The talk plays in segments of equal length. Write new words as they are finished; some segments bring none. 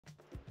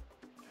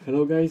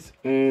Hello guys,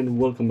 and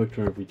welcome back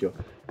to our video.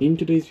 In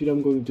today's video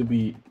I'm going to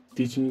be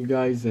teaching you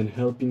guys and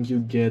helping you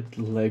get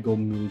Lego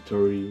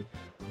military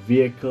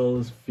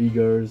vehicles,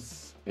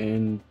 figures,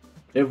 and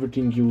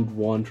everything you would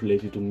want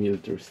related to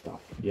military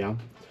stuff. Yeah,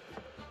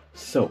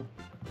 so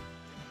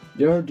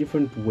there are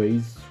different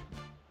ways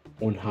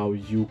on how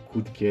you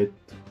could get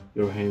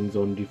your hands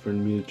on different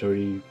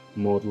military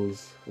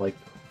models like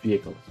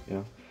vehicles.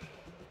 Yeah,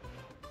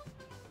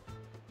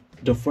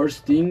 the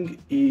first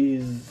thing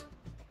is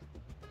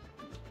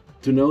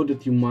to know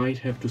that you might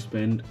have to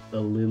spend a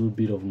little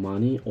bit of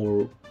money,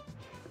 or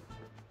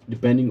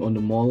depending on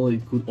the model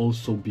it could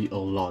also be a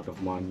lot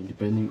of money,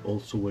 depending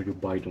also where you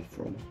buy them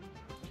from.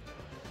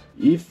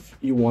 If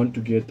you want to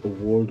get a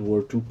World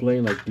War II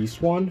plane like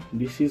this one,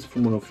 this is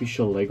from an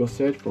official Lego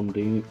set from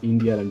the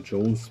Indiana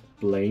Jones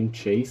plane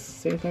chase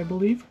set, I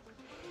believe,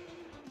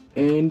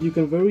 and you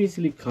can very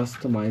easily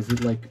customize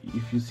it. Like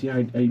if you see,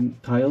 I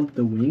tiled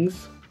the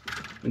wings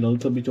and a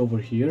little bit over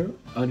here,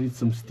 added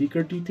some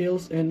sticker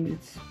details, and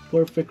it's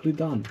perfectly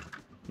done.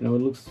 You know,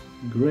 it looks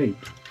great.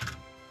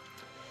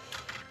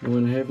 And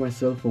when I have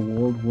myself a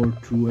World War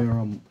II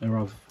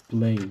era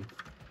plane,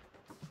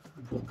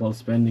 while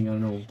spending, I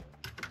don't know,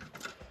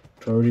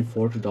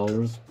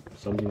 $30–40,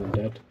 something like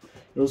that,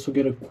 you also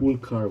get a cool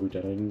car with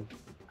that.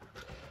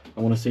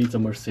 I want to say it's a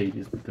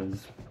Mercedes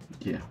because,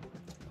 yeah.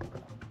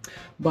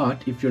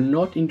 But if you're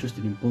not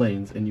interested in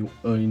planes and you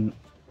in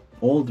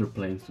older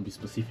planes to be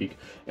specific,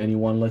 and you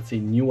want, let's say,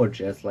 newer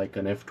jets like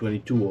an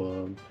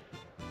F-22,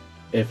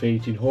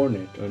 F-18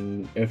 Hornet,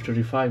 an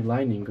F-35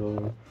 Lightning,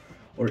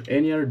 or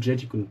any other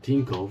jet you can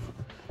think of,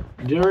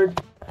 there are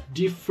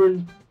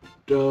different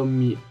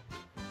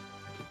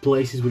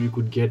places where you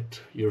could get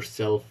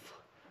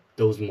yourself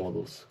those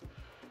models.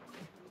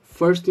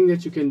 First thing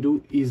that you can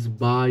do is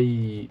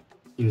buy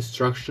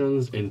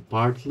instructions and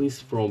part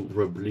lists from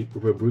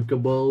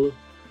Rebrickable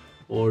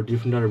or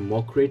different other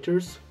mock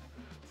creators.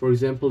 For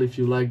example, if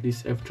you like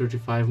this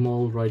F-35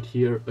 model right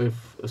here,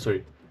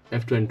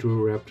 F-22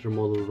 Raptor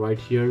model right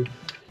here,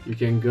 you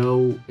can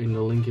go in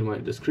the link in my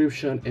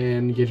description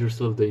and get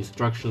yourself the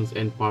instructions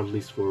and part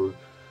list for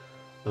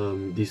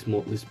this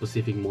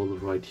specific model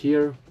right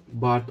here.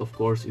 But of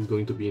course, it's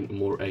going to be in a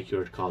more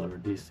accurate color.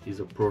 This is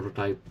a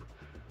prototype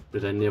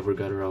that I never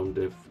got around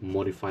to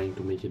modifying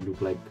to make it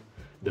look like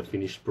the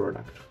finished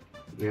product.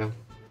 Yeah,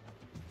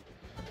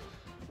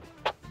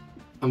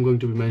 I'm going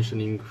to be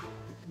mentioning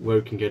where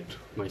you can get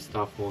my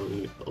stuff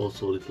on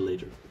also a little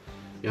later.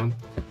 Yeah,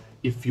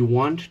 if you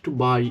want to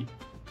buy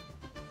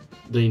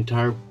the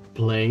entire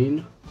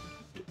plane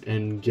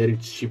and get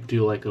it shipped to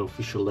you like an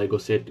official Lego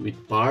set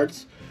with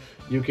parts,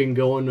 you can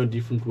go on a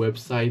different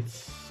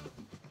websites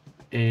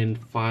and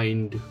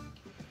find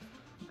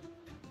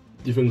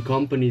different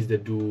companies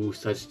that do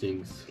such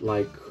things.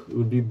 Like it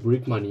would be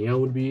Brickmania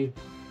would be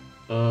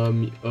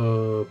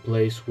a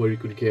place where you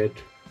could get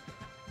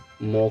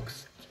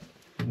MOCs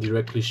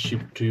directly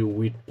shipped to you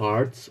with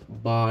parts,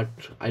 but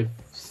I've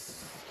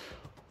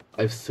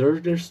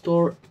searched their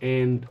store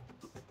and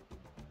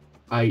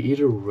I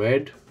either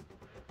read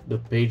the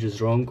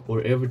pages wrong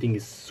or everything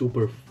is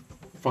super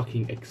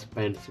fucking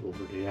expensive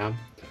over there. Yeah?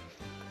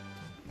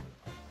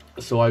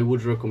 So I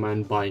would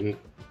recommend buying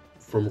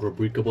from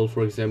Rebrickable,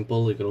 for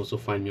example. You can also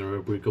find me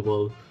on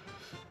Rebrickable,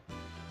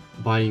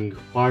 buying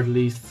part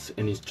lists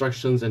and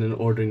instructions and then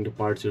ordering the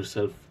parts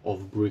yourself off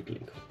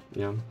Bricklink.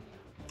 Yeah,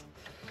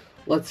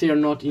 let's say you're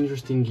not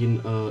interested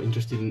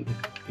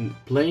in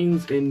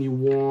planes and you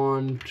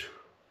want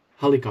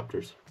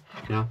helicopters.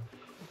 Yeah,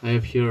 I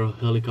have here a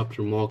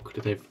helicopter mock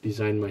that I've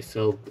designed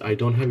myself. I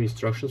don't have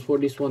instructions for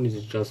this one. This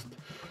is just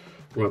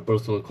for my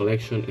personal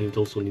collection, and it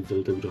also needs a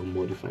little bit of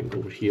modifying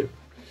over here.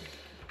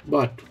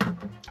 But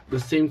the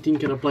same thing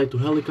can apply to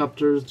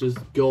helicopters. Just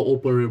go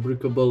open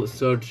Rebrickable,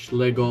 search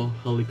Lego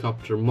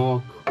helicopter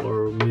mock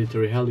or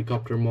military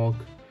helicopter mock,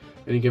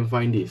 and you can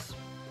find this.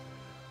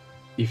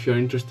 If you're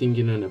interested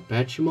in an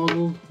Apache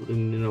model,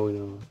 in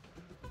an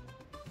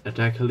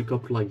attack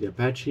helicopter like the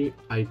Apache,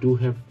 I do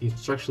have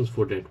instructions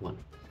for that one.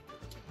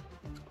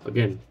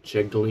 Again,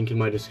 check the link in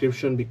my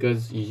description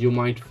because you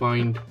might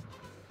find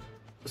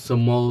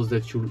some models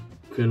that you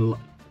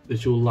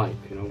like,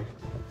 you know.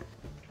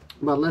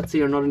 But let's say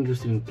you're not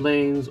interested in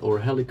planes or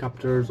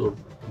helicopters or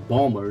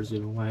bombers.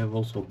 You know, I have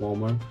also a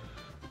bomber.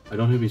 I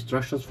don't have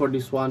instructions for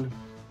this one,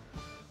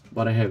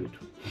 but I have it.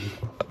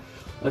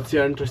 Let's say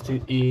you're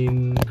interested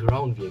in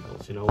ground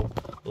vehicles, you know,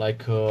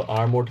 like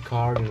armored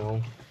car, you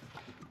know,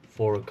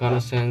 for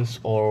reconnaissance,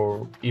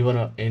 or even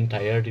an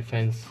anti-air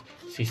defense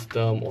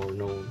system, or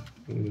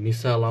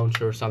missile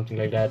launcher or something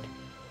like that.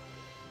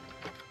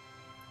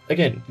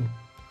 Again,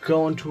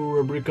 go onto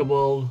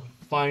Rebrickable,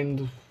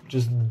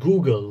 just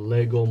Google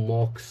Lego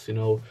MOCs, you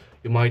know,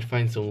 you might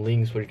find some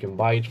links where you can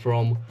buy it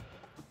from.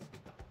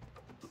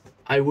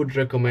 I would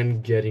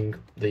recommend getting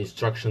the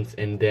instructions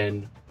and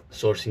then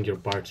sourcing your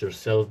parts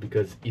yourself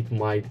because it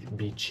might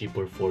be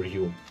cheaper for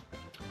you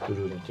to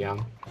do that. Yeah,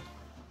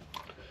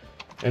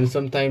 and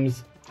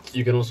sometimes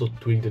you can also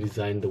tweak the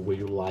design the way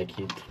you like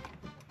it,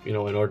 you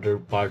know, and order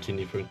parts in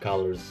different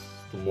colors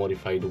to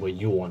modify the way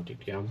you want it.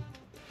 Yeah.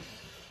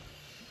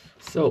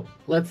 So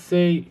let's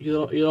say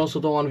you also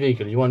don't want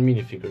vehicle, you want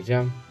minifigures.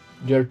 Yeah.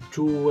 There are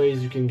two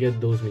ways you can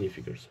get those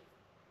minifigures.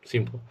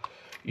 Simple.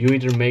 You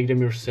either make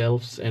them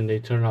yourselves and they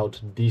turn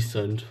out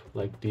decent,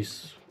 like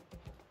this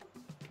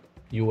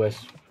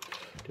US,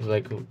 it's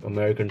like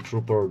American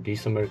trooper or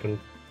this American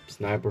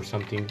sniper or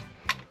something.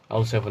 I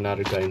also have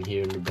another guy in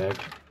here in the back.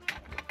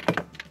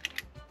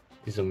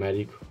 He's a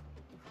medic.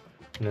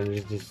 And then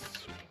there's this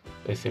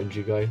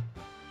SMG guy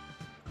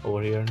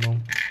over here. No,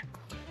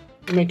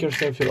 you make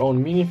yourself your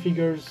own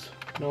minifigures.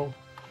 No,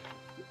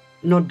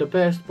 not the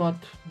best, but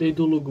they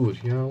do look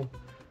good, you know.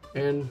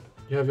 And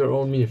you have your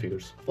own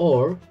minifigures.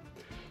 Or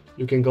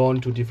you can go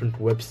on to different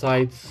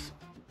websites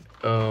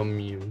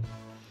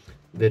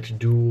that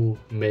do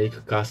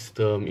make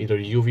custom either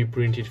UV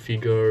printed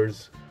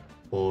figures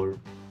or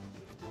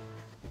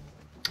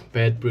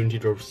pad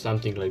printed or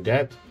something like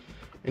that,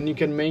 and you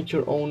can make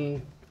your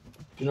own.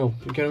 You know,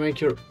 you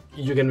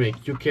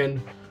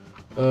can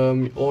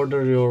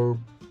order your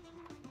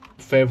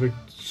favorite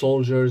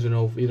soldiers, you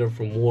know, either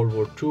from World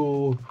War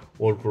II,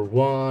 World War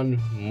One,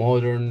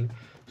 modern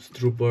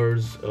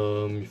troopers,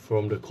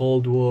 from the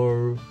Cold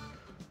War,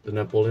 the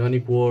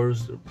Napoleonic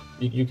Wars.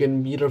 You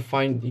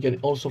can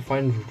also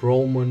find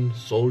Roman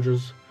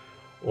soldiers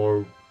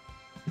or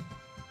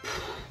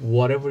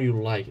whatever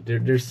you like.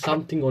 There's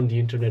something on the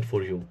internet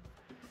for you.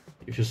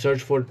 If you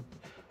search for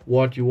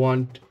what you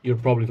want, you're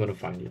probably gonna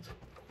find it.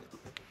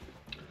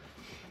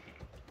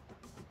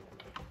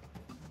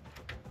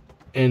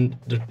 And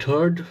the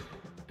third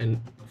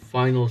and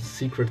final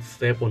secret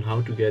step on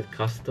how to get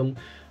custom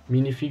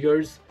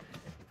minifigures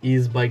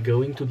is by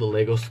going to the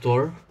Lego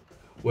store,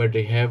 where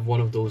they have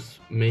one of those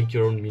make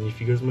your own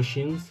minifigures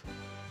machines,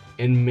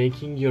 and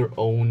making your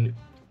own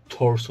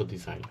torso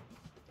design.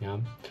 Yeah,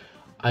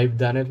 I've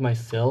done it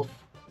myself.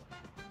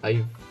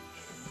 I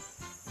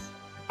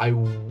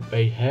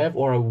have,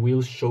 or I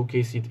will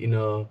showcase it in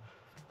a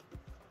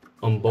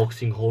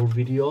unboxing haul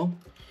video,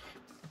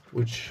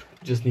 which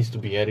just needs to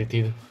be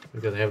edited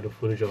because I have the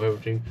footage of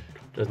everything.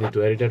 Just need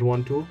to edit that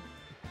one too.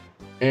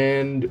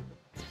 And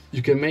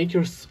you can make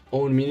your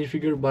own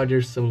minifigure, but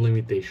there's some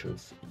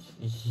limitations.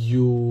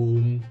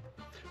 You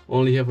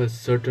only have a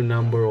certain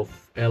number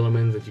of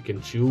elements that you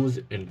can choose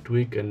and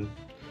tweak and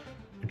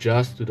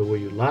adjust to the way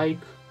you like.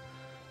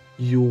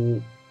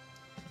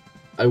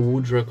 I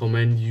would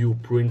recommend you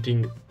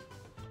printing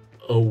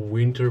a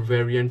winter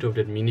variant of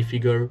that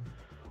minifigure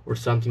or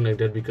something like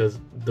that, because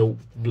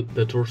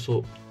the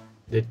torso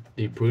that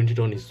they printed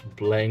on is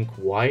blank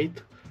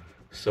white,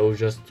 so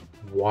just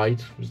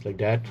white, just like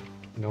that,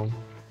 you know.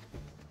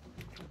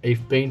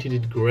 I've painted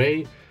it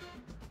gray,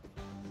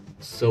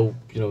 so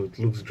you know it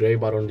looks gray,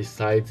 but on the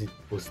sides it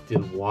was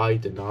still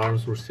white and the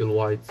arms were still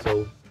white.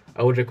 So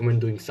I would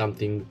recommend doing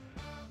something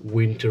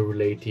winter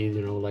related,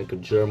 you know, like a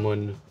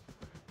German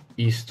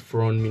East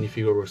Front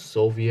minifigure or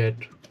Soviet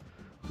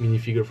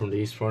minifigure from the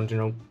East Front, you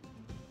know,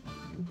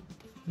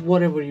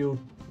 whatever you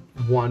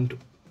want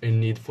and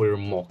need for your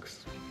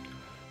MOCs,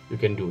 you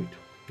can do it,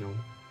 you know.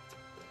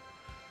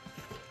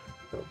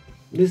 So,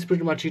 this is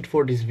pretty much it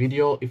for this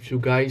video. If you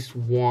guys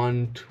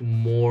want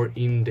more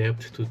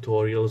in-depth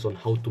tutorials on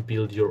how to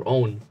build your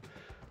own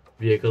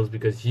vehicles,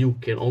 because you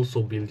can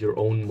also build your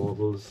own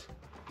models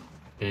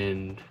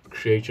and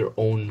create your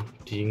own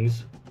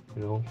things,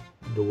 you know,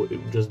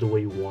 just the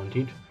way you want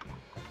it.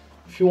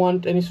 If you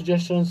want any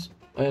suggestions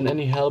and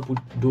any help with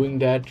doing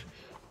that,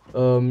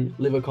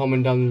 leave a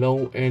comment down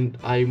below, and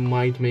I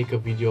might make a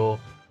video.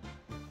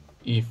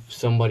 If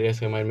somebody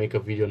asks, I might make a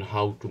video on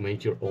how to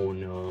make your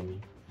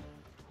own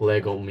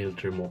Lego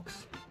military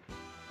MOCs.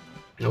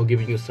 I'll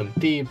give you some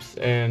tips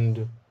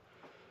and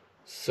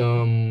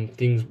some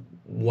things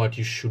what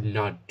you should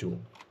not do.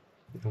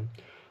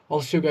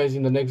 I'll see you guys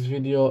in the next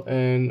video,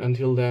 and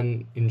until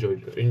then, enjoy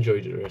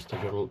the rest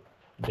of your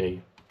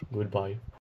day. Goodbye.